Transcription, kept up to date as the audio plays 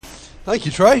Thank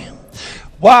you, Trey.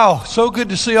 Wow, so good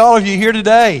to see all of you here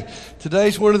today.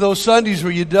 Today's one of those Sundays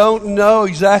where you don't know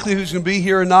exactly who's going to be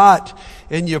here or not,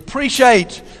 and you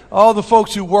appreciate all the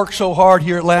folks who work so hard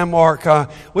here at Landmark.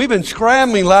 We've been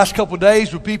scrambling the last couple of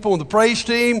days with people on the praise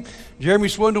team. Jeremy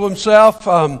Swindle himself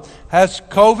has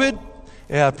COVID.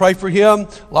 Yeah, pray for him.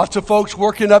 Lots of folks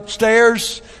working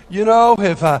upstairs,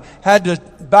 have had to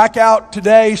back out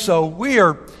today. So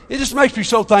it just makes me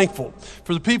so thankful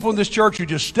for the people in this church who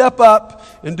just step up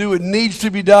and do what needs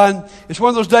to be done. It's one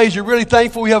of those days you're really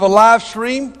thankful we have a live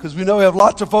stream because we know we have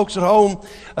lots of folks at home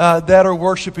that are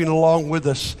worshiping along with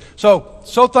us. So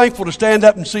thankful to stand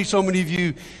up and see so many of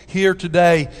you here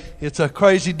today. It's a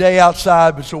crazy day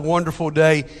outside, but it's a wonderful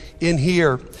day in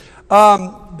here.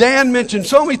 Dan mentioned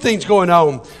so many things going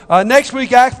on. Next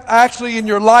week, actually, in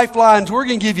your Lifelines, we're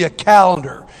going to give you a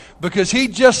calendar because he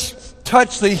just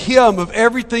touched the hem of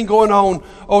everything going on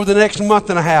over the next month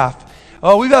and a half.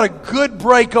 We've had a good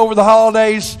break over the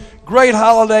holidays, great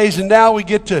holidays, and now we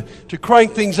get to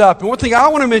crank things up. And one thing I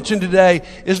want to mention today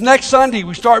is next Sunday,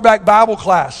 we start back Bible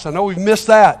class. I know we've missed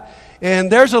that. And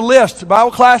there's a list.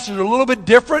 Bible classes are a little bit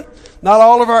different. Not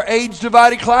all of our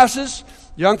age-divided classes.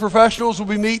 Young professionals will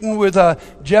be meeting with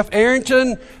Jeff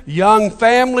Arrington, young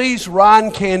families, Ron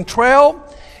Cantrell,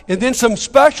 and then some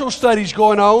special studies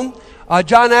going on.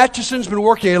 John Atchison's been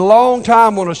working a long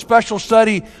time on a special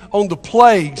study on the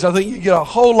plagues. I think you get a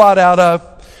whole lot out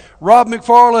of. Rob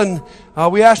McFarland,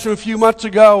 we asked him a few months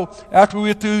ago after we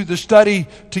went through the study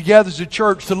together as a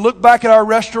church to look back at our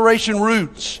restoration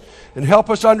roots and help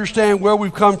us understand where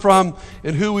we've come from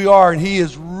and who we are. And he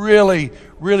has really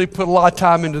put a lot of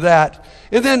time into that.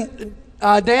 And then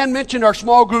Dan mentioned our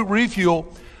small group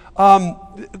refuel.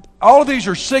 All of these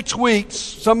are 6 weeks.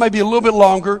 Some may be a little bit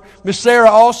longer. Miss Sarah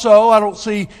also, I don't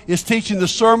see, is teaching the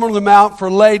Sermon on the Mount for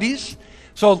ladies.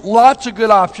 So lots of good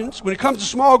options. When it comes to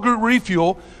small group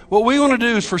refuel, what we want to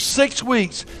do is for 6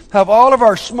 weeks have all of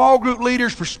our small group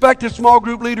leaders, prospective small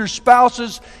group leaders,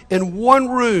 spouses in one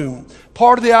room.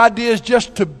 Part of the idea is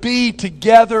just to be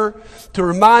together, to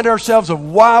remind ourselves of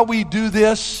why we do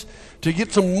this, to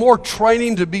get some more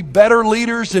training to be better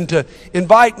leaders, and to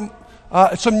invite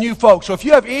some new folks. So if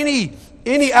you have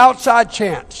any outside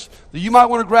chance that you might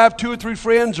want to grab 2 or 3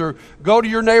 friends or go to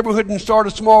your neighborhood and start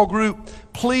a small group,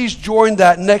 please join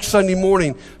that next Sunday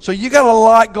morning. So you got a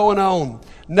lot going on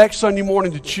next Sunday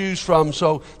morning to choose from.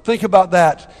 So think about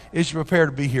that as you prepare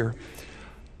to be here.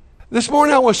 This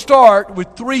morning I want to start with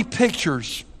 3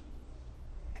 pictures.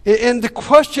 And the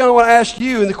question I want to ask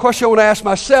you and the question I want to ask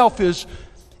myself is,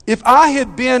 if I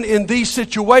had been in these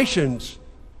situations,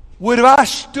 would have I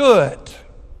stood?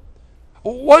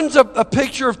 One's a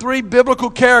picture of 3 biblical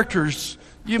characters.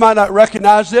 You might not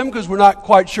recognize them because we're not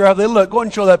quite sure how they look. Go ahead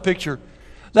and show that picture.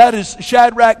 That is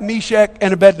Shadrach, Meshach,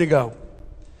 and Abednego.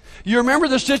 You remember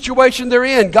the situation they're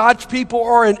in. God's people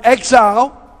are in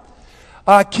exile.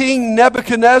 King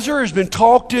Nebuchadnezzar has been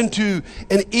talked into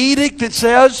an edict that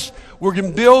says we're going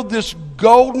to build this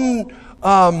golden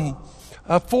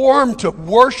form to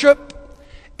worship,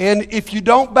 and if you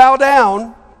don't bow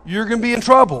down, you're going to be in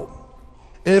trouble.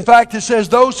 And in fact, it says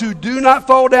those who do not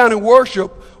fall down and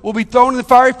worship will be thrown in the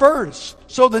fiery furnace.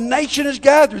 So the nation is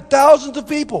gathered, thousands of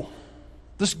people.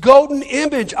 This golden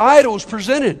image idol is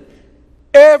presented.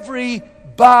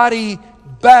 Everybody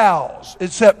bows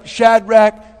except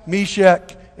Shadrach,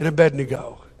 Meshach, and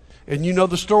Abednego. And you know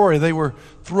the story. They were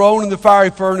thrown in the fiery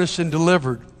furnace and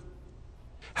delivered.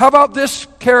 How about this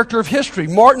character of history,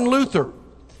 Martin Luther?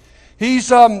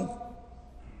 He's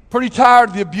pretty tired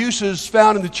of the abuses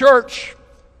found in the church.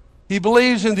 He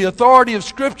believes in the authority of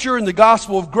Scripture and the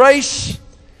gospel of grace.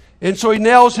 And so he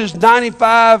nails his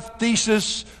 95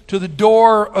 thesis to the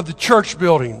door of the church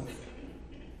building.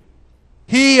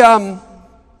 He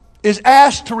is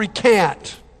asked to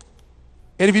recant.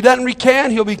 And if he doesn't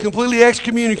recant, he'll be completely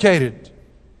excommunicated.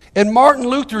 And Martin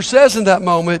Luther says in that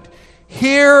moment,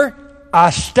 "Here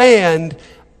I stand,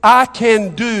 I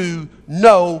can do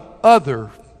no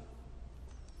other."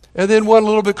 And then one a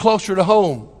little bit closer to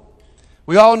home.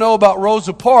 We all know about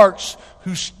Rosa Parks,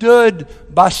 who stood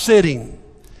by sitting.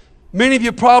 Many of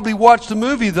you probably watched the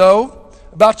movie, though,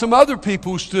 about some other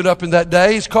people who stood up in that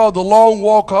day. It's called The Long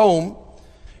Walk Home.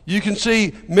 You can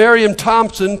see Miriam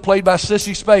Thompson, played by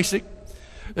Sissy Spacek.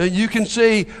 You can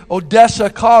see Odessa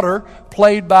Cotter,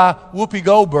 played by Whoopi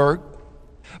Goldberg.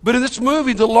 But in this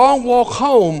movie, The Long Walk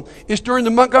Home is during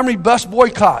the Montgomery bus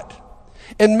boycott.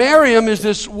 And Miriam is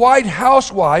this white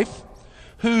housewife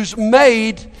whose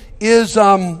maid is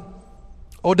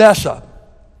Odessa.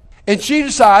 And she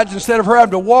decides, instead of her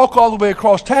having to walk all the way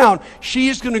across town,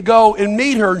 she's going to go and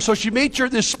meet her. And so she meets her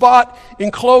at this spot in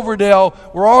Cloverdale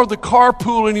where all the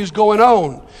carpooling is going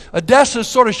on. Odessa's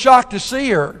sort of shocked to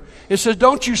see her. It says,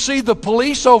 "Don't you see the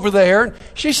police over there?"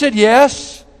 She said,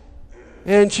 "Yes."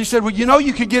 And she said, "Well, you know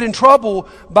you could get in trouble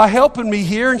by helping me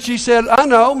here." And she said, "I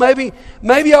know, maybe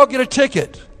I'll get a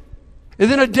ticket." And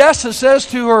then Odessa says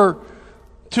to her,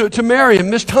 to Miriam,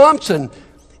 "Miss Thompson,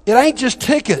 it ain't just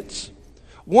tickets.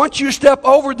 Once you step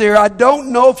over there, I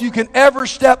don't know if you can ever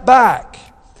step back.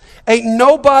 Ain't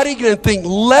nobody going to think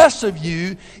less of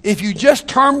you if you just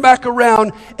turn back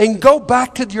around and go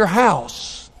back to your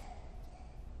house."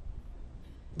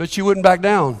 But she wouldn't back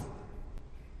down.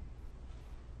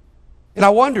 And I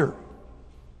wonder,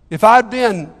 if I'd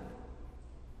been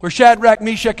where Shadrach,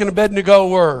 Meshach, and Abednego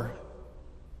were,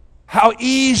 how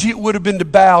easy it would have been to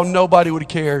bow. Nobody would have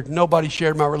cared. Nobody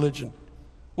shared my religion.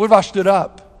 What if I stood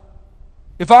up?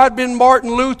 If I had been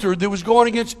Martin Luther that was going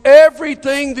against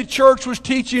everything the church was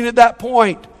teaching at that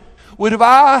point, would have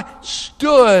I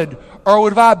stood or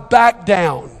would have I backed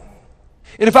down?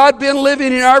 And if I'd been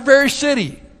living in our very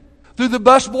city through the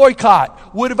bus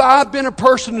boycott, would have I been a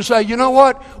person to say, "You know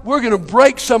what, we're going to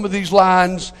break some of these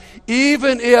lines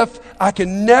even if I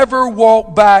can never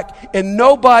walk back and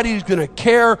nobody's going to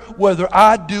care whether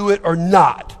I do it or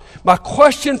not"? My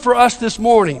question for us this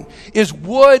morning is,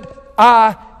 would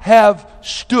I have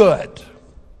stood?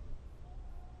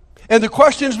 And the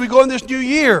question as we go in this new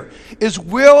year is,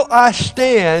 will I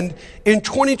stand in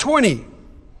 2020?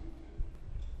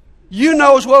 You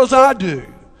know as well as I do,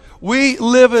 we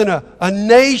live in a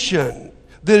nation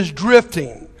that is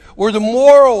drifting, where the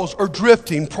morals are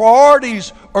drifting,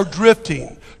 priorities are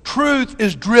drifting, truth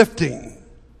is drifting.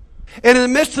 And in the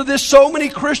midst of this, so many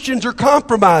Christians are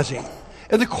compromising.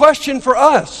 And the question for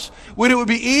us, when it would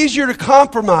be easier to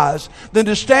compromise than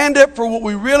to stand up for what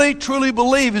we really truly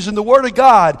believe is in the Word of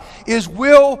God, is,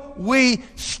 will we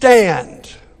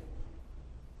stand?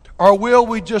 Or will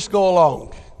we just go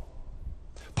along?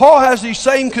 Paul has these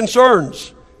same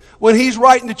concerns when he's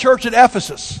writing the church at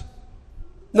Ephesus.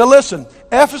 Now listen,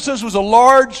 Ephesus was a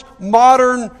large,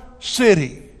 modern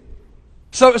city.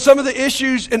 So some of the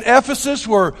issues in Ephesus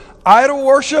were idol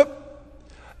worship,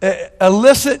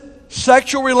 illicit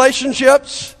sexual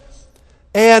relationships,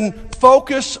 and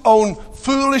focus on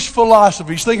foolish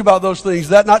philosophies. Think about those things. Does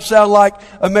that not sound like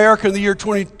America in the year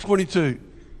 2022?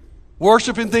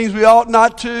 Worshiping things we ought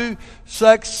not to.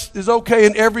 Sex is okay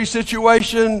in every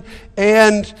situation.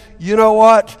 And you know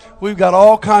what? We've got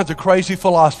all kinds of crazy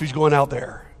philosophies going out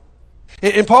there.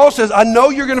 And Paul says, I know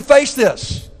you're going to face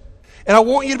this. And I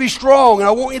want you to be strong, and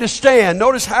I want you to stand.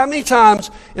 Notice how many times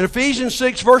in Ephesians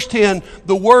 6, verse 10,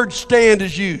 the word stand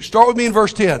is used. Start with me in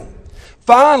verse 10.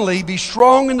 Finally, be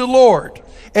strong in the Lord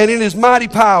and in His mighty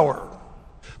power.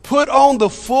 Put on the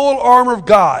full armor of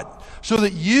God so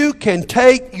that you can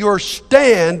take your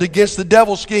stand against the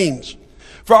devil's schemes.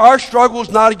 For our struggle is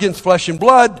not against flesh and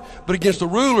blood, but against the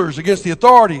rulers, against the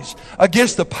authorities,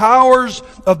 against the powers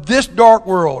of this dark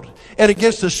world, and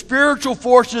against the spiritual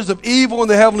forces of evil in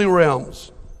the heavenly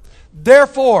realms.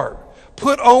 Therefore,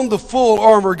 put on the full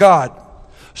armor of God,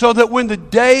 so that when the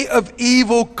day of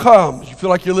evil comes, you feel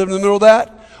like you're living in the middle of that?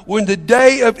 When the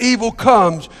day of evil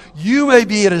comes, you may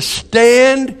be able to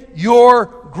stand your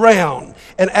ground.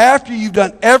 And after you've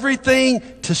done everything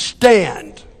to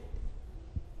stand,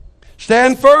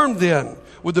 stand firm then,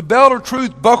 with the belt of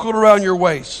truth buckled around your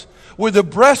waist, with the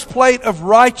breastplate of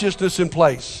righteousness in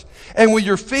place, and with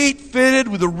your feet fitted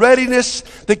with the readiness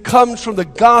that comes from the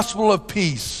gospel of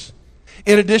peace.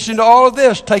 In addition to all of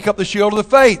this, take up the shield of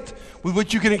the faith, with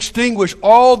which you can extinguish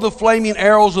all the flaming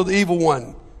arrows of the evil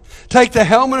one. Take the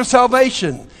helmet of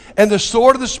salvation and the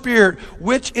sword of the Spirit,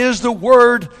 which is the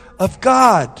word of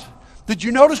God. Did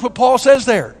you notice what Paul says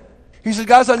there? He says,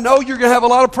 guys, I know you're going to have a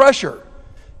lot of pressure.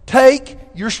 Take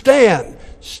your stand.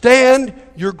 Stand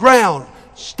your ground.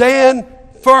 Stand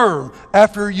firm.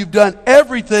 After you've done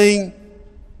everything,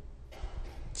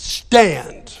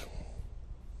 stand.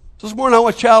 So this morning I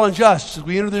want to challenge us as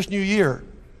we enter this new year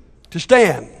to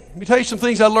stand. Let me tell you some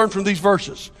things I learned from these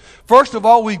verses. First of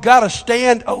all, we've got to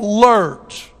stand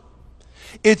alert.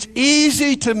 It's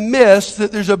easy to miss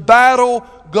that there's a battle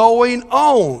going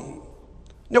on.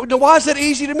 Now, why is that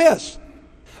easy to miss?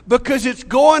 Because it's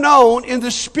going on in the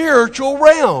spiritual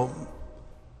realm.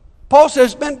 Paul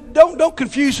says, man, don't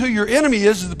confuse who your enemy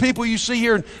is as the people you see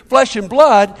here in flesh and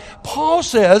blood. Paul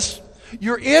says,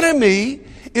 your enemy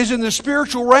is in the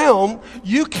spiritual realm.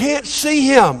 You can't see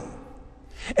him.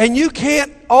 And you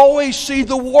can't always see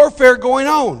the warfare going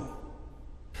on.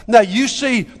 Now, you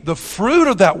see the fruit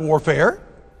of that warfare.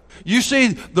 You see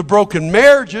the broken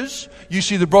marriages. You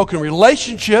see the broken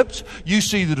relationships. You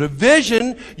see the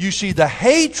division. You see the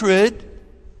hatred.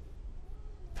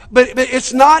 But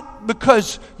it's not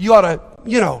because you ought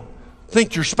to,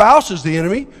 think your spouse is the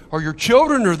enemy, or your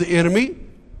children are the enemy,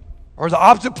 or the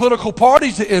opposite political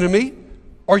party's the enemy,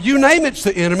 or you name it's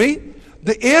the enemy.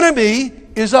 The enemy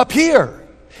is up here.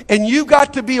 And you've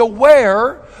got to be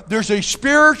aware there's a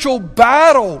spiritual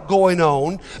battle going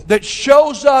on that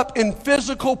shows up in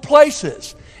physical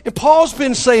places. And Paul's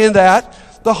been saying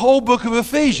that the whole book of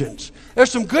Ephesians.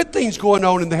 There's some good things going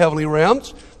on in the heavenly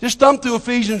realms. Just thumb through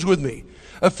Ephesians with me.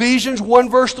 Ephesians 1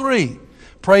 verse 3.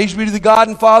 Praise be to the God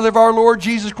and Father of our Lord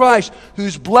Jesus Christ,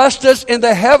 who's blessed us in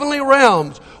the heavenly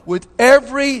realms with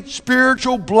every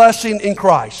spiritual blessing in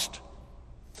Christ.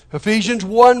 Ephesians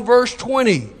 1 verse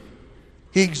 20.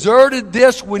 He exerted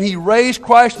this when he raised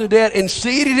Christ from the dead and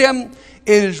seated him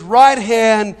in his right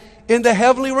hand in the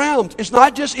heavenly realms. It's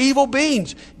not just evil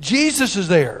beings. Jesus is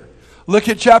there. Look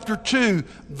at chapter 2,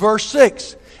 verse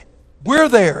 6. We're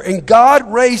there, and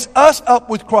God raised us up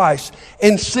with Christ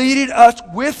and seated us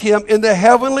with him in the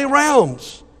heavenly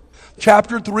realms.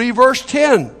 Chapter 3, verse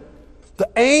 10. The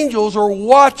angels are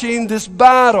watching this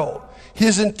battle.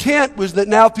 His intent was that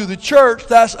now through the church,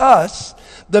 that's us,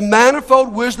 the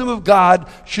manifold wisdom of God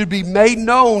should be made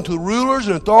known to the rulers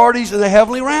and authorities in the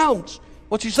heavenly realms.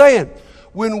 What's he saying?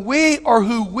 When we are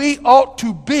who we ought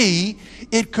to be,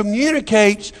 it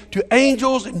communicates to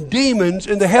angels and demons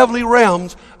in the heavenly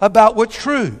realms about what's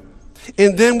true.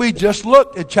 And then we just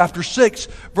looked at chapter 6,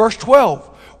 verse 12,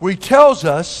 where he tells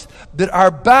us that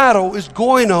our battle is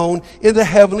going on in the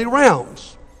heavenly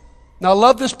realms. Now, I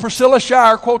love this Priscilla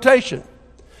Shirer quotation.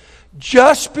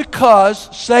 Just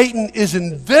because Satan is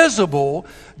invisible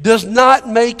does not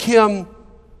make him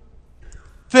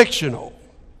fictional.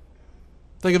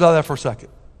 Think about that for a second.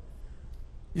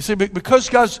 You see, because,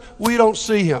 guys, we don't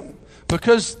see him,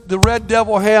 because the Red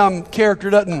Devil Ham character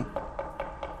doesn't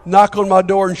knock on my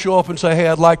door and show up and say, hey,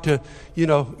 I'd like to,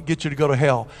 get you to go to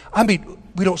hell. I mean,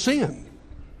 we don't see him.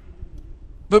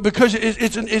 But because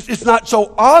it's not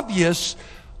so obvious,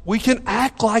 we can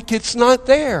act like it's not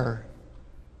there.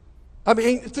 I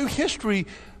mean, through history,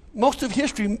 most of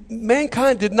history,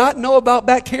 mankind did not know about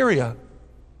bacteria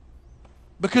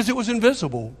because it was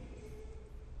invisible.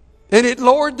 And it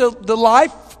lowered the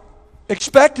life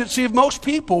expectancy of most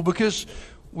people because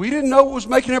we didn't know what was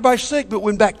making everybody sick. But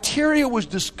when bacteria was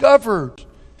discovered,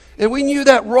 and we knew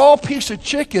that raw piece of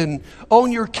chicken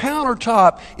on your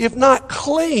countertop, if not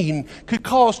clean, could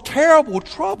cause terrible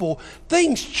trouble,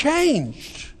 things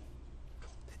changed.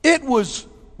 It was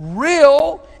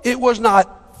real. It was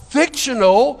not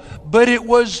fictional, but it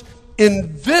was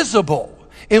invisible.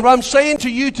 And what I'm saying to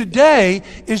you today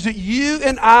is that you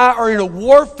and I are in a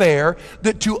warfare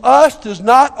that to us does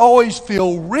not always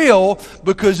feel real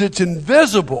because it's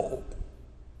invisible.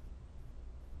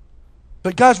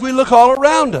 But guys, we look all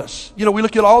around us. We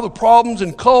look at all the problems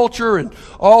in culture and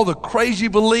all the crazy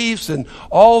beliefs and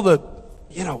all the,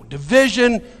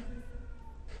 division.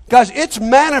 Guys, it's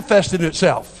manifested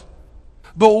itself.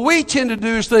 But what we tend to do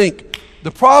is think,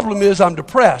 the problem is I'm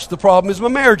depressed. The problem is my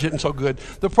marriage isn't so good.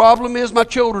 The problem is my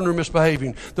children are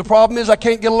misbehaving. The problem is I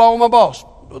can't get along with my boss.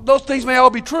 Those things may all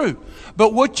be true.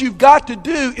 But what you've got to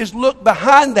do is look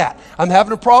behind that. I'm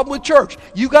having a problem with church.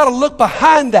 You've got to look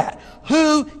behind that.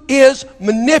 Who is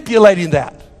manipulating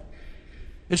that?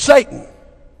 It's Satan.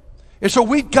 And so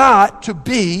we've got to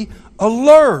be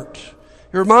alert.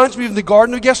 It reminds me of the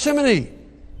Garden of Gethsemane.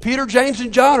 Peter, James,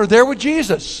 and John are there with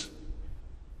Jesus.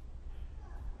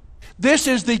 This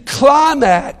is the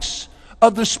climax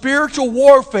of the spiritual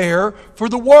warfare for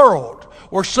the world,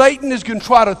 where Satan is going to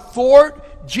try to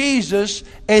thwart Jesus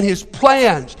and his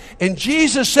plans. And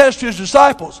Jesus says to his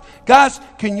disciples, guys,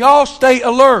 can y'all stay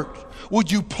alert?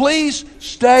 Would you please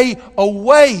stay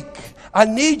awake? I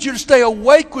need you to stay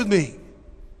awake with me.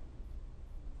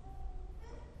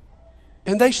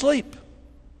 And they sleep.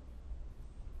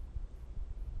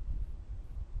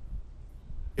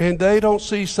 And they don't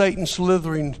see Satan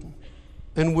slithering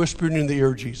and whispering in the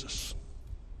ear of Jesus.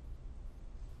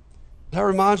 That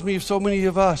reminds me of so many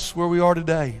of us where we are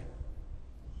today.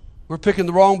 We're picking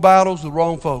the wrong battles with the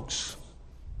wrong folks.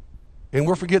 And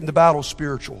we're forgetting the battle's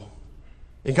spiritual.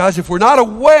 And guys, if we're not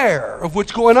aware of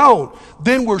what's going on,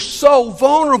 then we're so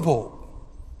vulnerable.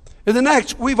 And the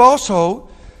next, we've also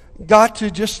got to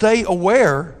just stay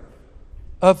aware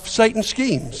of Satan's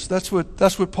schemes. That's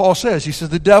what Paul says. He says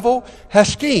the devil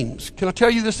has schemes. Can I tell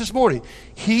you this morning?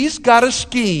 He's got a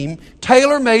scheme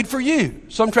tailor-made for you.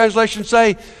 Some translations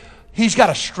say he's got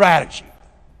a strategy.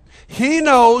 He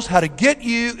knows how to get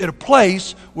you in a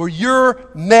place where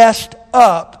you're messed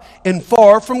up, and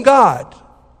far from God.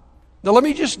 Now let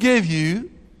me just give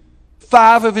you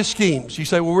 5 of his schemes. You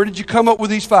say, well, where did you come up with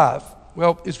these 5?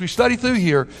 Well, as we study through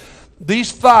here,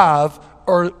 these 5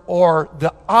 are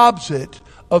the opposite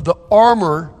of the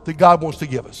armor that God wants to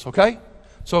give us, okay?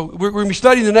 So we're going to be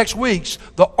studying the next weeks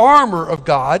the armor of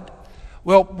God.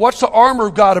 Well, what's the armor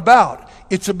of God about?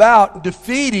 It's about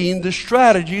defeating the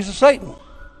strategies of Satan.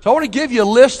 So I want to give you a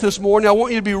list this morning. I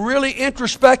want you to be really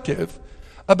introspective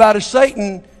about if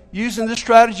Satan using this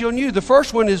strategy on you. The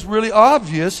first one is really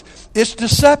obvious. It's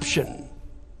deception.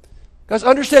 Guys,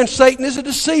 understand Satan is a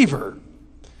deceiver.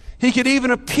 He could even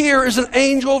appear as an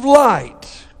angel of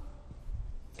light.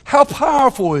 How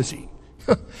powerful is he?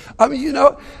 I mean, you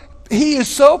know, he is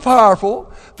so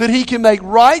powerful that he can make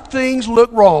right things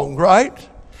look wrong, right?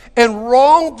 And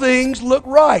wrong things look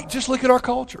right. Just look at our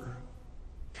culture.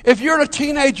 If you're a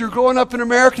teenager growing up in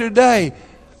America today,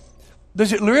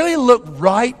 does it really look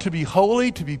right to be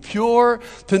holy, to be pure,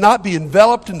 to not be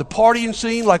enveloped in the partying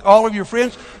scene like all of your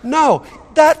friends? No,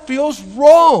 that feels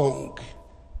wrong.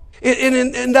 And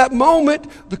in that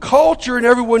moment, the culture and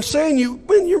everyone's saying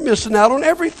you're missing out on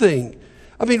everything.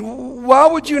 I mean, why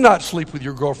would you not sleep with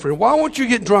your girlfriend? Why won't you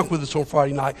get drunk with us on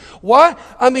Friday night? Why?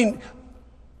 I mean,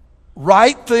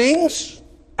 right things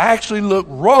actually look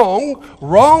wrong.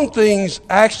 Wrong things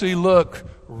actually look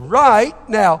right.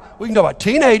 Now, we can talk about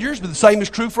teenagers, but the same is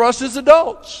true for us as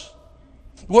adults.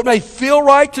 What may feel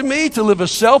right to me to live a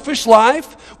selfish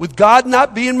life with God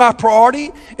not being my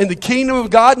priority and the kingdom of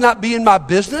God not being my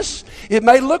business, it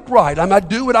may look right. I might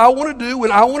do what I want to do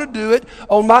when I want to do it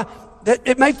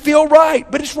it may feel right,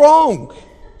 but it's wrong.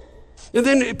 And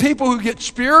then people who get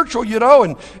spiritual, you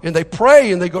know, and they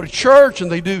pray and they go to church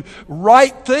and they do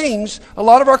right things, a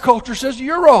lot of our culture says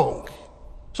you're wrong.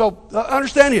 So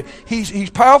understand here, he's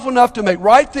powerful enough to make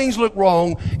right things look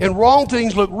wrong and wrong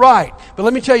things look right. But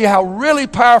let me tell you how really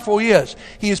powerful he is.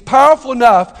 He is powerful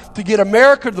enough to get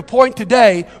America to the point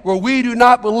today where we do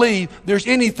not believe there's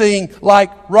anything like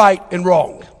right and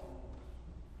wrong.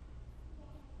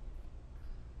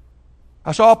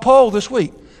 I saw a poll this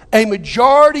week. A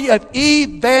majority of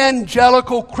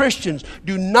evangelical Christians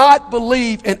do not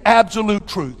believe in absolute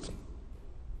truth.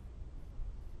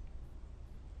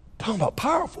 Talking about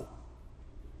powerful.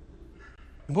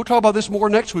 And we'll talk about this more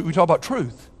next week. We talk about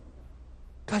truth.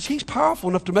 Guys, he's powerful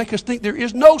enough to make us think there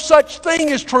is no such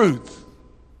thing as truth.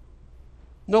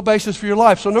 No basis for your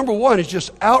life. So number 1 is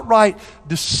just outright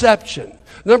deception.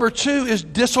 Number 2 is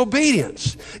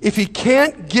disobedience. If he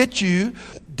can't get you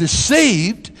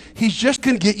deceived, he's just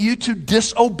going to get you to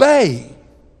disobey.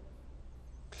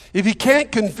 If he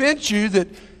can't convince you that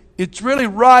it's really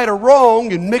right or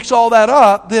wrong and mix all that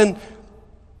up, then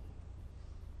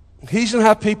he's going to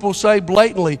have people say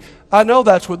blatantly, I know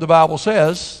that's what the Bible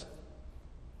says,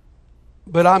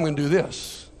 but I'm going to do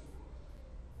this.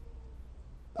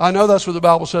 I know that's what the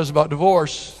Bible says about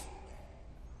divorce,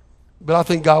 but I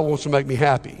think God wants to make me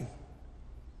happy.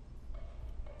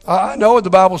 I know what the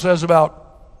Bible says about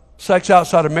sex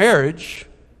outside of marriage,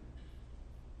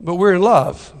 but we're in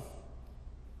love.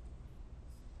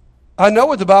 I know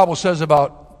what the Bible says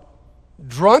about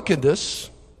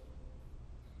drunkenness,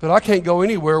 but I can't go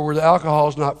anywhere where the alcohol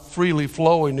is not freely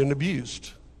flowing and abused.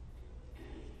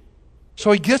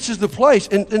 So he gets us to the place,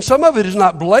 and some of it is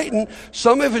not blatant,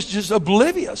 some of it's just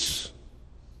oblivious.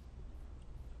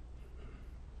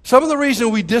 Some of the reason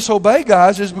we disobey,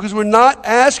 guys, is because we're not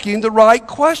asking the right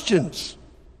questions.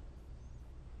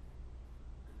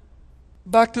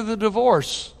 Back to the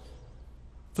divorce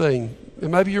thing.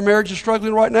 And maybe your marriage is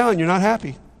struggling right now and you're not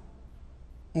happy.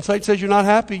 And Satan says you're not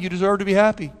happy, you deserve to be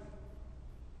happy.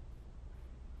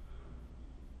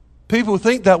 People who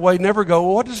think that way never go,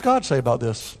 well, what does God say about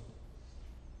this?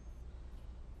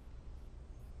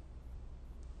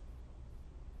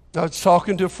 I was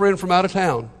talking to a friend from out of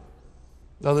town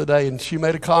the other day, and she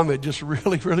made a comment that just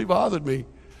really, really bothered me.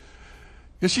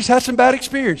 Because she's had some bad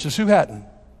experiences. Who hadn't?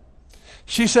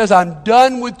 She says, I'm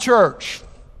done with church.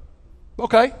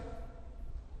 Okay.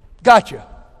 Gotcha.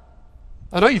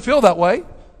 I know you feel that way.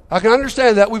 I can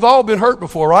understand that. We've all been hurt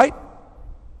before, right?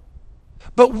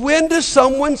 But when does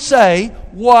someone say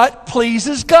what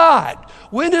pleases God?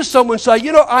 When does someone say,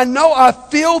 I know I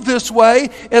feel this way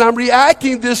and I'm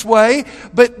reacting this way,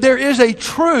 but there is a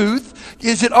truth.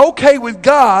 Is it okay with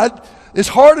God, as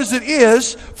hard as it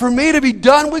is, for me to be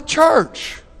done with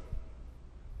church?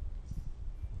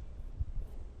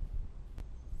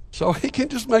 So he can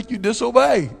just make you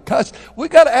disobey. Because we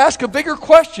got to ask a bigger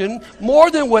question more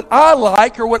than what I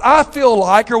like or what I feel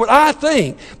like or what I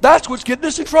think. That's what's getting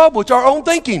us in trouble. It's our own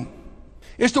thinking.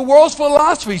 It's the world's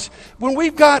philosophies. When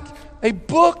we've got a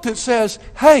book that says,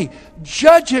 hey,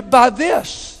 judge it by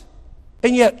this.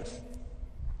 And yet,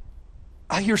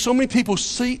 I hear so many people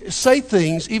say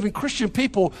things, even Christian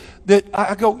people, that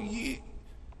I go, you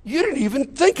didn't even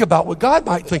think about what God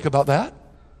might think about that.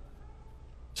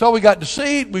 So we got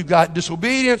deceit, we've got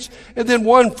disobedience, and then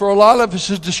one for a lot of us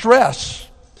is distress.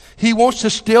 He wants to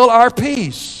steal our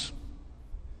peace.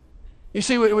 You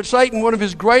see, what Satan, one of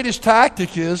his greatest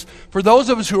tactics is for those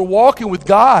of us who are walking with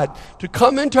God to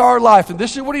come into our life, and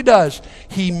this is what he does.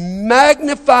 He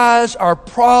magnifies our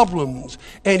problems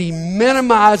and he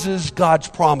minimizes God's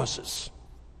promises.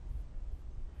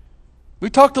 We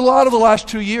talked a lot over the last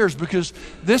 2 years because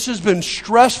this has been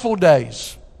stressful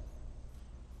days.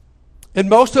 And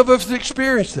most of us have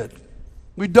experienced it.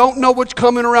 We don't know what's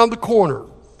coming around the corner.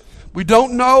 We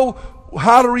don't know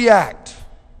how to react.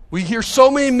 We hear so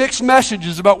many mixed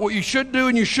messages about what you should do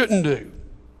and you shouldn't do.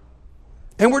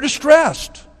 And we're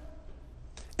distressed.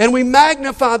 And we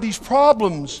magnify these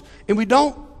problems, and we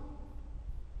don't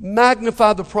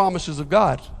magnify the promises of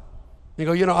God. You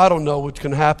go, I don't know what's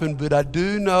going to happen, but I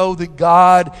do know that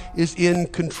God is in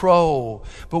control.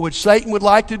 But what Satan would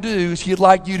like to do is he'd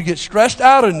like you to get stressed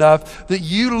out enough that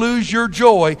you lose your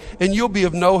joy and you'll be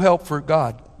of no help for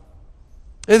God.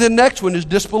 And the next one is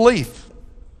disbelief.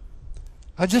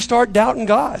 I just start doubting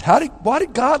God. Why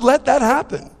did God let that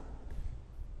happen?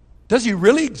 Does he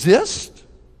really exist?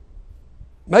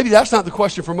 Maybe that's not the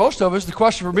question for most of us. The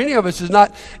question for many of us is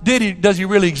not, does he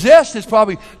really exist? It's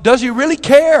probably, does he really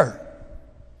care?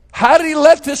 How did he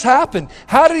let this happen?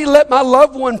 How did he let my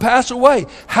loved one pass away?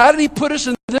 How did he put us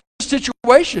in this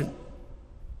situation?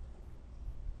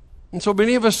 And so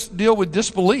many of us deal with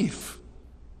disbelief.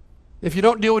 If you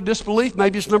don't deal with disbelief,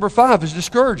 maybe it's number 5, is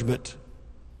discouragement.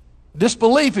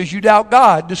 Disbelief is you doubt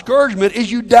God. Discouragement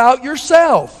is you doubt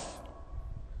yourself.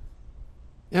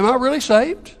 Am I really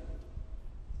saved?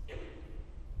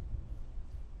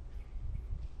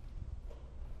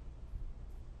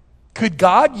 Could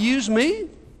God use me?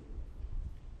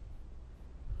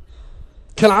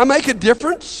 Can I make a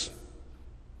difference?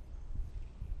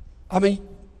 I mean,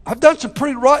 I've done some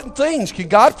pretty rotten things. Can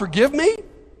God forgive me?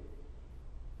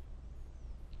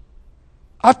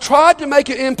 I've tried to make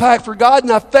an impact for God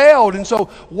and I failed, and so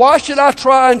why should I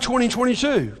try in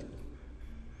 2022?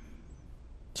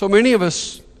 So many of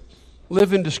us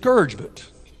live in discouragement.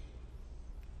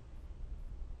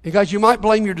 And guys, you might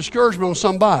blame your discouragement on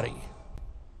somebody,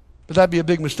 but that'd be a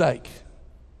big mistake.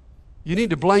 You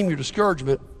need to blame your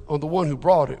discouragement on the one who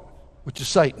brought it, which is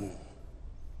Satan.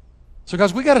 So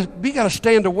guys, we gotta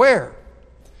stand aware.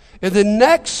 And then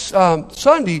next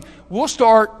Sunday, we'll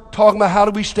start talking about how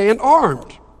do we stand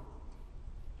armed.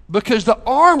 Because the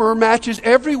armor matches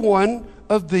every one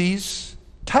of these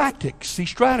tactics, these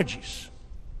strategies.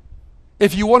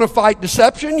 If you want to fight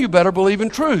deception, you better believe in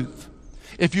truth.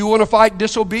 If you want to fight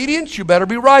disobedience, you better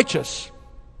be righteous.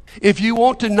 If you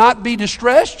want to not be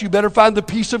distressed, you better find the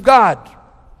peace of God.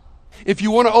 If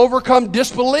you want to overcome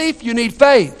disbelief, you need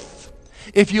faith.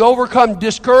 If you overcome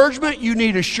discouragement, you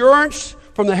need assurance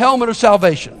from the helmet of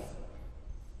salvation.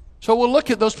 So we'll look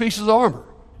at those pieces of armor.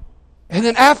 And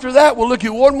then after that, we'll look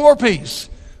at one more piece,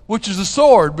 which is the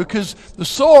sword, because the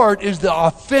sword is the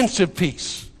offensive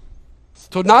piece.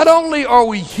 So not only are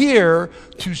we here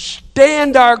to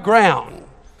stand our ground,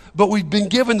 but we've been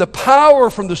given the power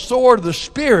from the sword of the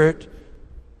Spirit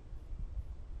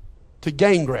to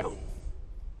gain ground.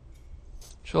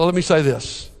 So let me say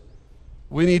this.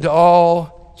 We need to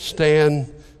all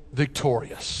stand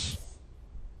victorious.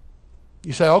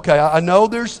 You say, okay, I know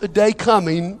there's a day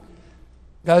coming.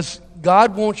 Guys,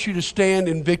 God wants you to stand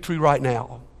in victory right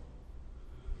now.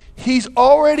 He's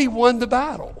already won the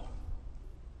battle.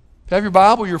 If you have your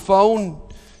Bible, your phone,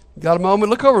 got a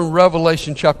moment, look over in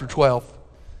Revelation chapter 12.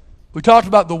 We talked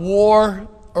about the war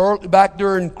back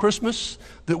during Christmas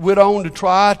that went on to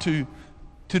try to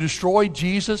destroy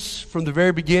Jesus from the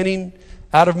very beginning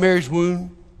out of Mary's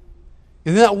womb.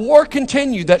 And then that war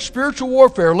continued, that spiritual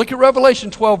warfare. Look at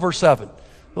Revelation 12, verse 7.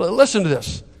 Listen to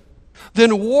this.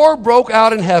 Then war broke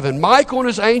out in heaven. Michael and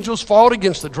his angels fought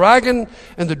against the dragon,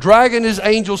 and the dragon and his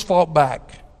angels fought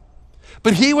back.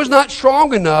 But he was not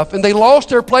strong enough, and they lost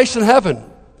their place in heaven.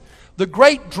 The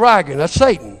great dragon, that's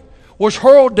Satan, was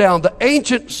hurled down, the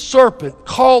ancient serpent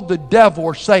called the devil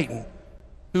or Satan,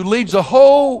 who leads the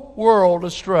whole world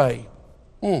astray.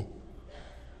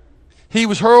 He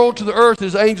was hurled to the earth,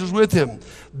 his angels with him.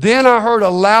 Then I heard a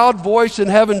loud voice in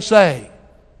heaven say,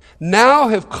 now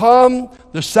have come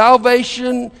the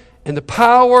salvation and the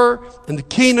power and the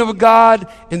kingdom of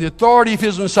God and the authority of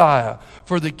his Messiah.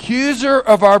 For the accuser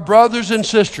of our brothers and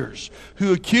sisters,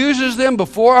 who accuses them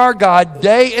before our God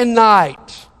day and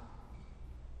night.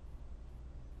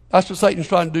 That's what Satan's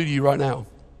trying to do to you right now.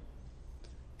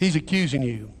 He's accusing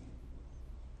you.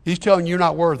 He's telling you you're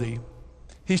not worthy.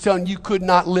 He's telling you could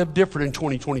not live different in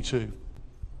 2022.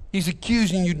 He's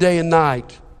accusing you day and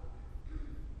night.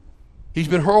 He's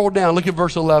been hurled down. Look at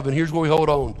verse 11. Here's where we hold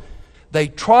on. They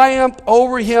triumphed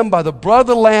over him by the blood of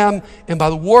the Lamb and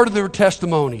by the word of their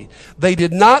testimony. They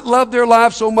did not love their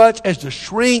lives so much as to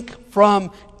shrink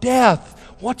from death.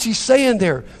 What's he saying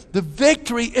there? The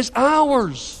victory is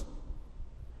ours.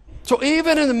 So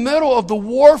even in the middle of the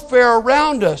warfare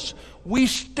around us, we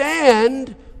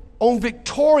stand on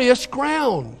victorious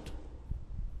ground.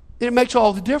 It makes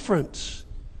all the difference.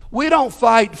 We don't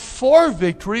fight for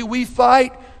victory, we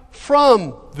fight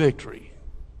from victory.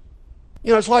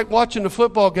 You know, it's like watching a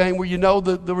football game where you know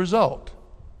the result.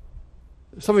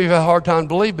 Some of you have a hard time to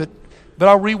believe it, but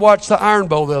I rewatched the Iron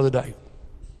Bowl the other day.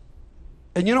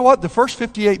 And you know what? The first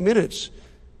 58 minutes,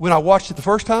 when I watched it the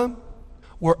first time,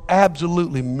 were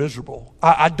absolutely miserable.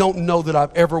 I don't know that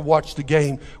I've ever watched a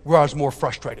game where I was more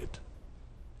frustrated.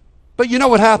 But you know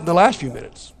what happened the last few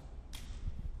minutes.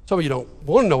 Some of you don't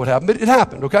want to know what happened, but it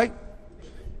happened, okay?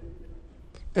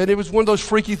 And it was one of those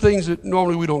freaky things that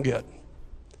normally we don't get.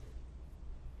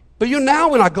 But you know, now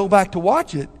when I go back to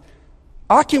watch it,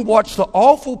 I can watch the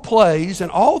awful plays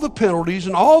and all the penalties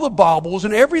and all the bobbles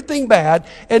and everything bad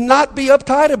and not be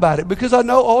uptight about it because I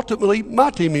know ultimately,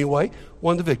 my team anyway,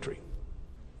 won the victory.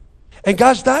 And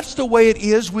guys, that's the way it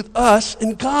is with us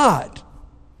and God.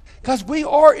 Guys, we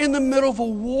are in the middle of a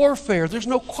warfare. There's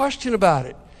no question about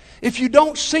it. If you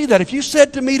don't see that, if you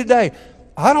said to me today,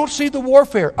 I don't see the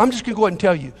warfare, I'm just going to go ahead and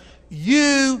tell you,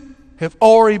 you have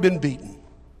already been beaten.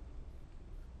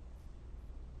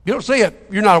 You don't see it,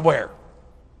 you're not aware.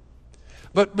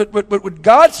 But what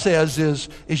God says is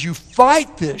you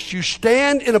fight this. You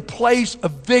stand in a place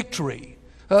of victory.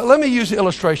 Let me use the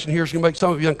illustration here. It's going to make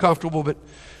some of you uncomfortable, but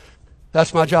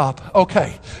that's my job.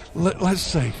 Okay, let's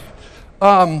see.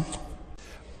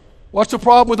 What's the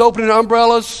problem with opening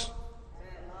umbrellas?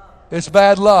 It's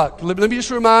bad luck. Let me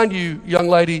just remind you, young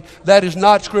lady, that is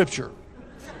not Scripture.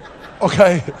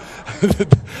 Okay?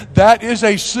 That is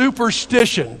a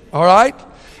superstition, all right?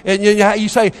 And you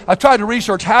say, I tried to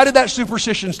research, how did that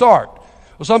superstition start?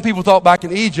 Well, some people thought back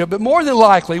in Egypt, but more than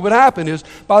likely what happened is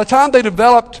by the time they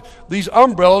developed these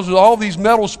umbrellas with all these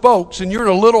metal spokes and you're in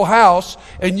a little house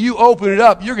and you open it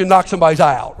up, you're going to knock somebody's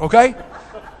eye out, okay?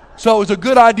 So it's a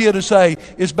good idea to say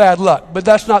it's bad luck, but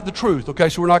that's not the truth, okay?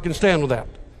 So we're not going to stand with that.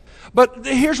 But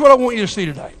here's what I want you to see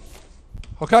today,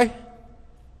 okay?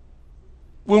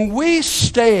 When we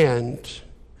stand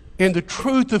in the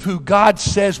truth of who God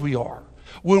says we are,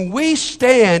 when we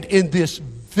stand in this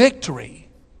victory,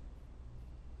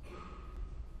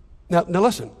 now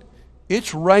listen,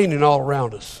 it's raining all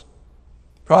around us,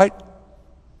 right?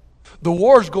 The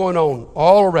war's going on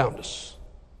all around us.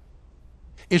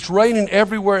 It's raining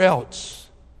everywhere else,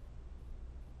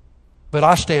 but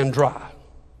I stand dry.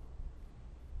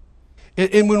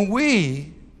 And when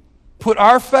we put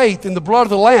our faith in the blood of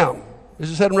the Lamb, as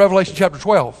it said in Revelation chapter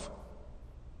 12,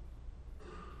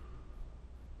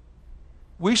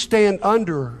 we stand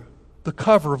under the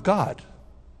cover of God.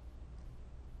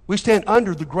 We stand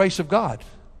under the grace of God.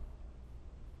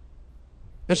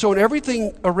 And so when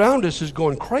everything around us is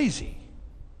going crazy,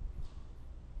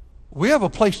 we have a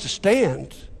place to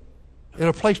stand and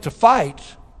a place to fight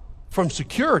from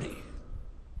security.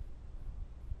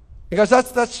 And guys,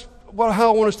 that's how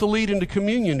I want us to lead into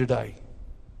communion today.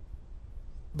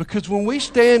 Because when we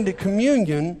stand at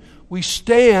communion, we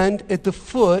stand at the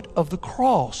foot of the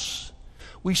cross.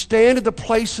 We stand at the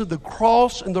place of the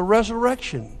cross and the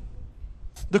resurrection.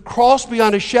 The cross,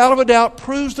 beyond a shadow of a doubt,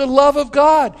 proves the love of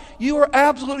God. You are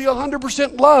absolutely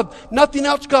 100% loved. Nothing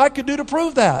else God could do to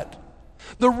prove that.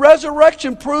 The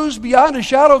resurrection proves beyond a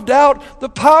shadow of doubt the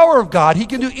power of God. He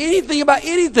can do anything about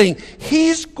anything.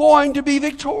 He's going to be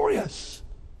victorious.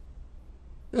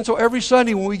 And so every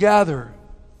Sunday when we gather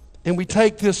and we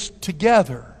take this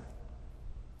together,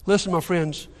 listen, my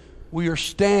friends, we are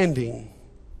standing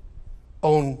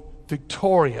on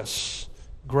victorious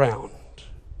ground.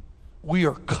 We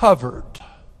are covered.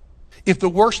 If the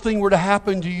worst thing were to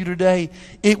happen to you today,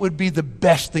 it would be the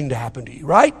best thing to happen to you,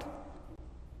 right?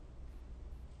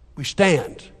 We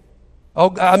stand.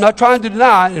 Oh, I'm not trying to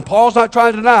deny, and Paul's not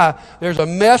trying to deny, there's a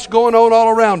mess going on all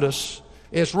around us.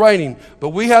 It's raining. But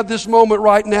we have this moment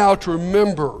right now to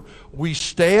remember we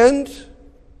stand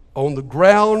on the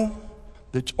ground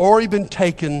that's already been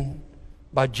taken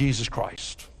by Jesus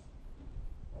Christ.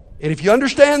 And if you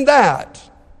understand that,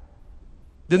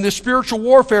 then this spiritual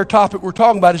warfare topic we're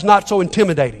talking about is not so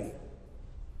intimidating.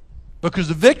 Because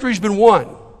the victory's been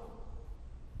won.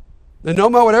 And no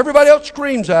matter what everybody else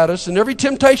screams at us and every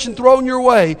temptation thrown your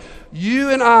way, you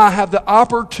and I have the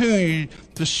opportunity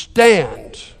to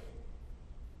stand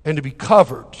and to be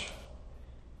covered.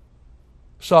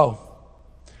 So,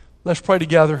 let's pray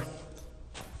together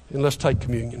and let's take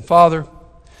communion. Father,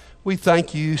 we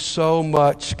thank you so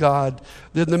much, God,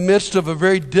 that in the midst of a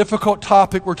very difficult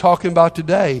topic we're talking about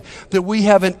today, that we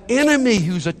have an enemy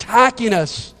who's attacking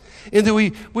us, and that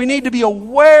we need to be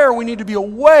aware, we need to be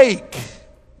awake.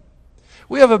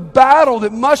 We have a battle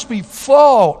that must be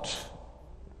fought.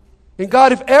 And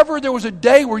God, if ever there was a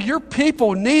day where your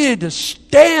people needed to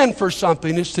stand for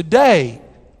something, it's today.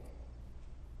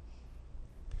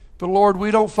 But Lord,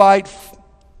 we don't fight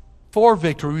for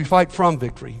victory, we fight from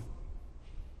victory.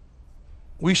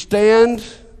 We stand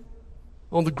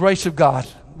on the grace of God.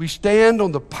 We stand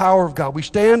on the power of God. We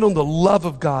stand on the love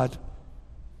of God.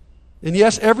 And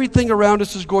yes, everything around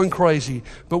us is going crazy,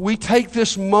 but we take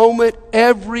this moment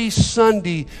every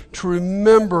Sunday to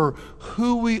remember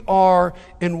who we are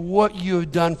and what you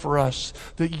have done for us,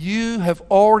 that you have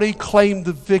already claimed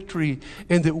the victory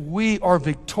and that we are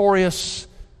victorious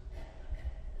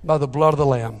by the blood of the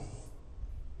Lamb.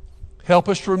 Help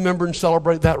us to remember and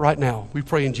celebrate that right now. We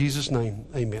pray in Jesus' name.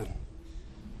 Amen.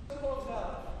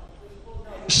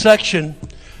 Section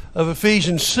of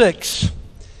Ephesians 6.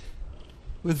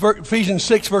 With Ephesians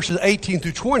 6, verses 18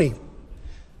 through 20.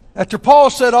 After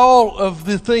Paul said all of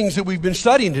the things that we've been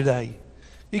studying today,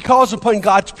 he calls upon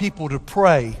God's people to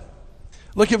pray.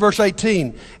 Look at verse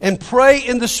 18. And pray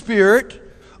in the Spirit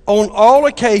on all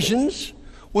occasions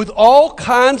with all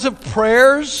kinds of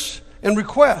prayers and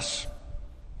requests.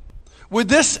 With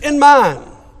this in mind,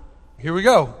 here we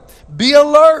go. Be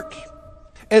alert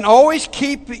and always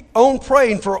keep on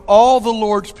praying for all the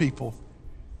Lord's people.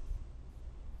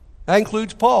 That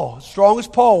includes Paul. As strong as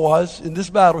Paul was in this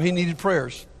battle, he needed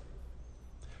prayers.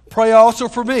 Pray also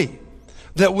for me,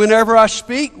 that whenever I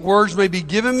speak, words may be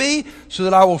given me, so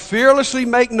that I will fearlessly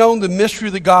make known the mystery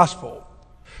of the gospel,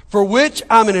 for which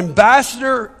I'm an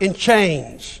ambassador in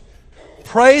chains.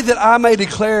 Pray that I may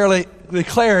declare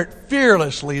it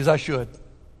fearlessly as I should.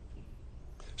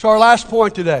 So our last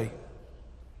point today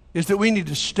is that we need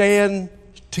to stand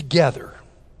together.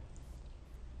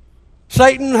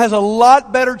 Satan has a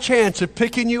lot better chance of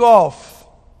picking you off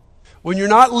when you're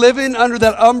not living under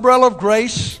that umbrella of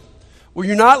grace, when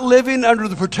you're not living under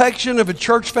the protection of a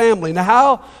church family. Now,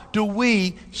 how do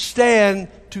we stand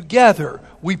together?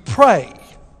 We pray.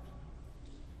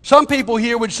 Some people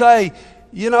here would say,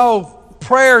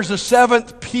 prayer is the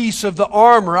seventh piece of the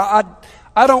armor.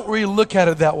 I don't really look at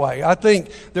it that way. I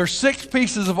think there's 6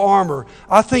 pieces of armor.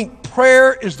 I think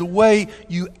prayer is the way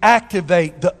you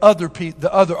activate the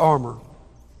other armor.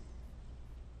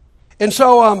 And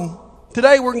so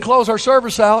today we're going to close our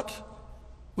service out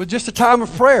with just a time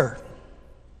of prayer.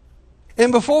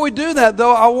 And before we do that,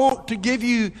 though, I want to give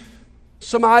you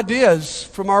some ideas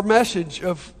from our message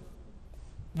of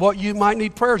what you might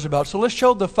need prayers about. So let's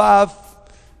show the 5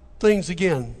 things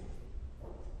again.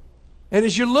 And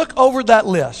as you look over that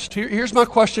list, here's my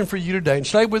question for you today, and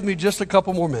stay with me just a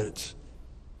couple more minutes.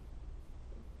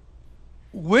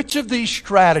 Which of these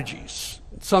strategies,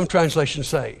 some translations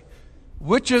say,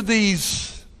 which of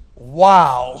these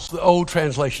wows, the old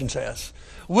translation says,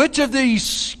 which of these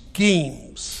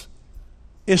schemes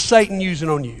is Satan using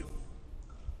on you?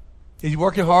 Is he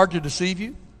working hard to deceive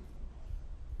you?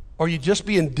 Are you just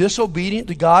being disobedient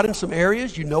to God in some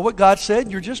areas? You know what God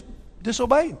said, you're just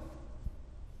disobeying.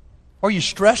 Are you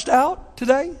stressed out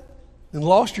today and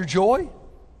lost your joy?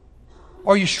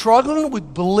 Are you struggling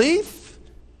with belief?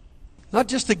 Not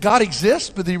just that God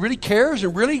exists, but that he really cares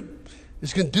and really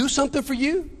is going to do something for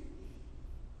you?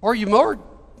 Or are you more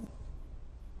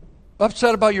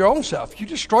upset about your own self? You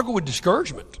just struggle with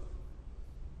discouragement.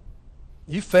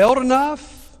 You failed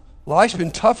enough. Life's been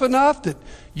tough enough that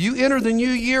you enter the new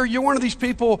year. You're one of these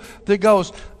people that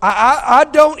goes, I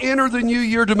don't enter the new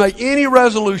year to make any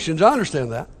resolutions. I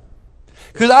understand that.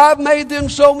 Because I've made them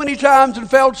so many times and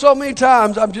failed so many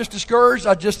times, I'm just discouraged.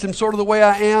 I just am sort of the way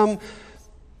I am,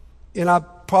 and I'm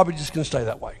probably just going to stay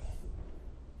that way.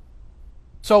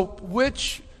 So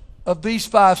which of these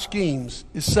 5 schemes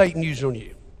is Satan using on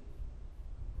you?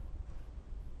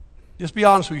 Just be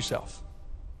honest with yourself.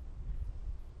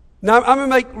 Now, I'm going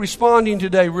to make responding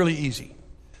today really easy.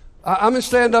 I'm going to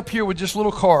stand up here with just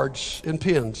little cards and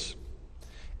pens.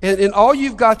 And all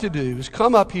you've got to do is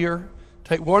come up here,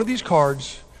 take one of these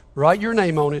cards, write your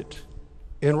name on it,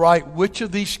 and write which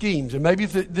of these schemes. And maybe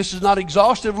if this is not an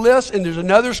exhaustive list and there's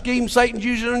another scheme Satan's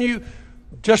using on you,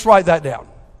 just write that down.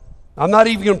 I'm not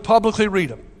even going to publicly read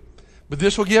them. But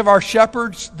this will give our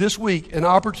shepherds this week an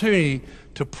opportunity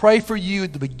to pray for you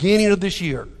at the beginning of this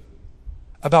year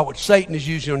about what Satan is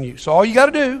using on you. So all you got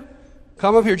to do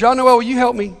Come up here. John Noel, will you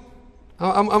help me?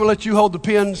 I'm going to let you hold the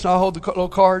pens. I'll hold the little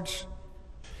cards.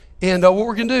 And what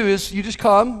we're going to do is you just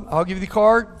come. I'll give you the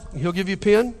card. He'll give you a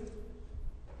pen.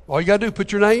 All you got to do,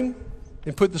 put your name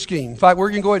and put the scheme. In fact, we're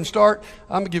going to go ahead and start.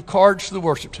 I'm going to give cards to the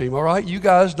worship team, all right? You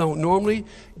guys don't normally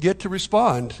get to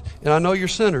respond, and I know you're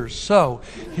sinners. So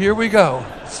here we go.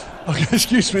 Okay,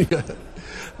 excuse me.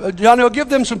 John, I'll give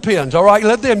them some pens, all right?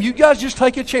 Let them. You guys just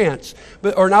take a chance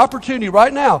or an opportunity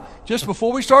right now, just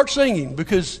before we start singing,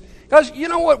 because, guys, you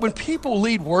know what? When people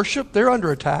lead worship, they're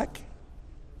under attack.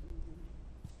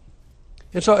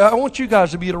 And so I want you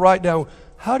guys to be able to write down,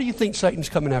 how do you think Satan's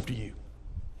coming after you?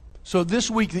 So this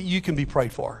week that you can be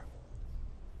prayed for.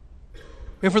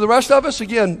 And for the rest of us,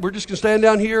 again, we're just going to stand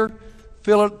down here,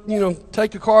 fill it,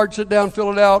 take the card, sit down,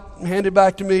 fill it out, and hand it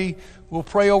back to me. We'll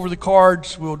pray over the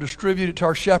cards. We'll distribute it to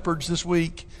our shepherds this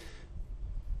week,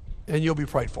 and you'll be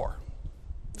prayed for.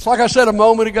 It's like I said a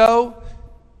moment ago,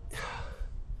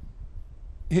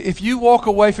 if you walk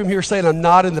away from here saying, I'm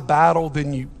not in the battle,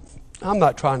 then I'm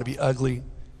not trying to be ugly,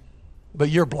 but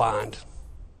you're blind.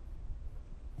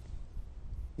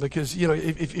 Because,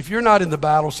 if you're not in the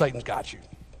battle, Satan's got you.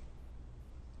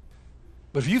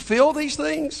 But if you feel these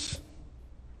things,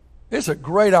 it's a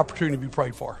great opportunity to be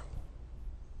prayed for.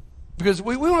 Because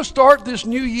we want to start this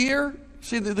new year.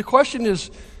 See, the question is,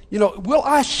 will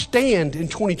I stand in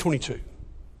 2022?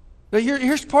 Now,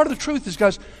 here's part of the truth is,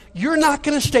 guys, you're not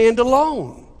going to stand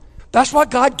alone. That's why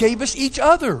God gave us each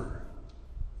other.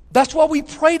 That's why we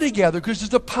pray together, because there's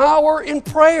the power in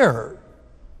prayer.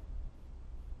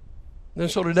 And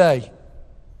so today,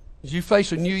 as you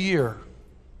face a new year,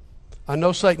 I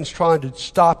know Satan's trying to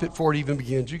stop it before it even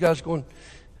begins. You guys going,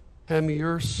 hand me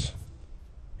yours.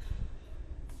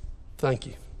 Thank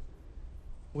you.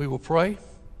 We will pray.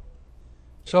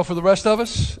 So for the rest of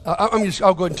us, I'll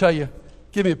go ahead and tell you,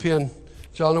 give me a pen,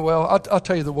 John Noel. I'll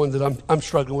tell you the one that I'm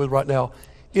struggling with right now.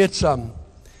 It's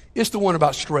the one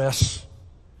about stress.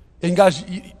 And guys,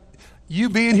 you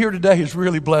being here today has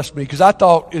really blessed me, because I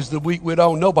thought as the week went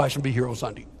on, nobody should be here on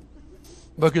Sunday.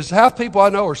 Because half people I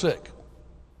know are sick.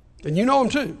 And you know them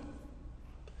too.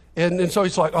 And so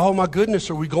it's like, oh my goodness,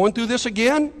 are we going through this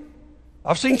again?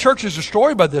 I've seen churches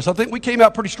destroyed by this. I think we came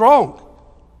out pretty strong.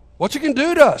 What's it going to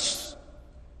do to us?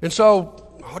 And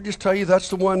so I'll just tell you, that's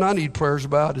the one I need prayers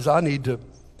about, is I need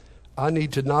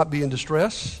to not be in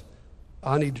distress.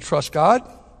 I need to trust God,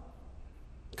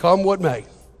 come what may,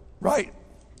 right?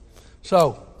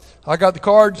 So I got the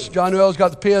cards. John Noel's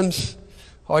got the pens.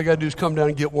 All you got to do is come down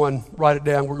and get one, write it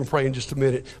down. We're going to pray in just a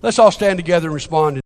minute. Let's all stand together and respond.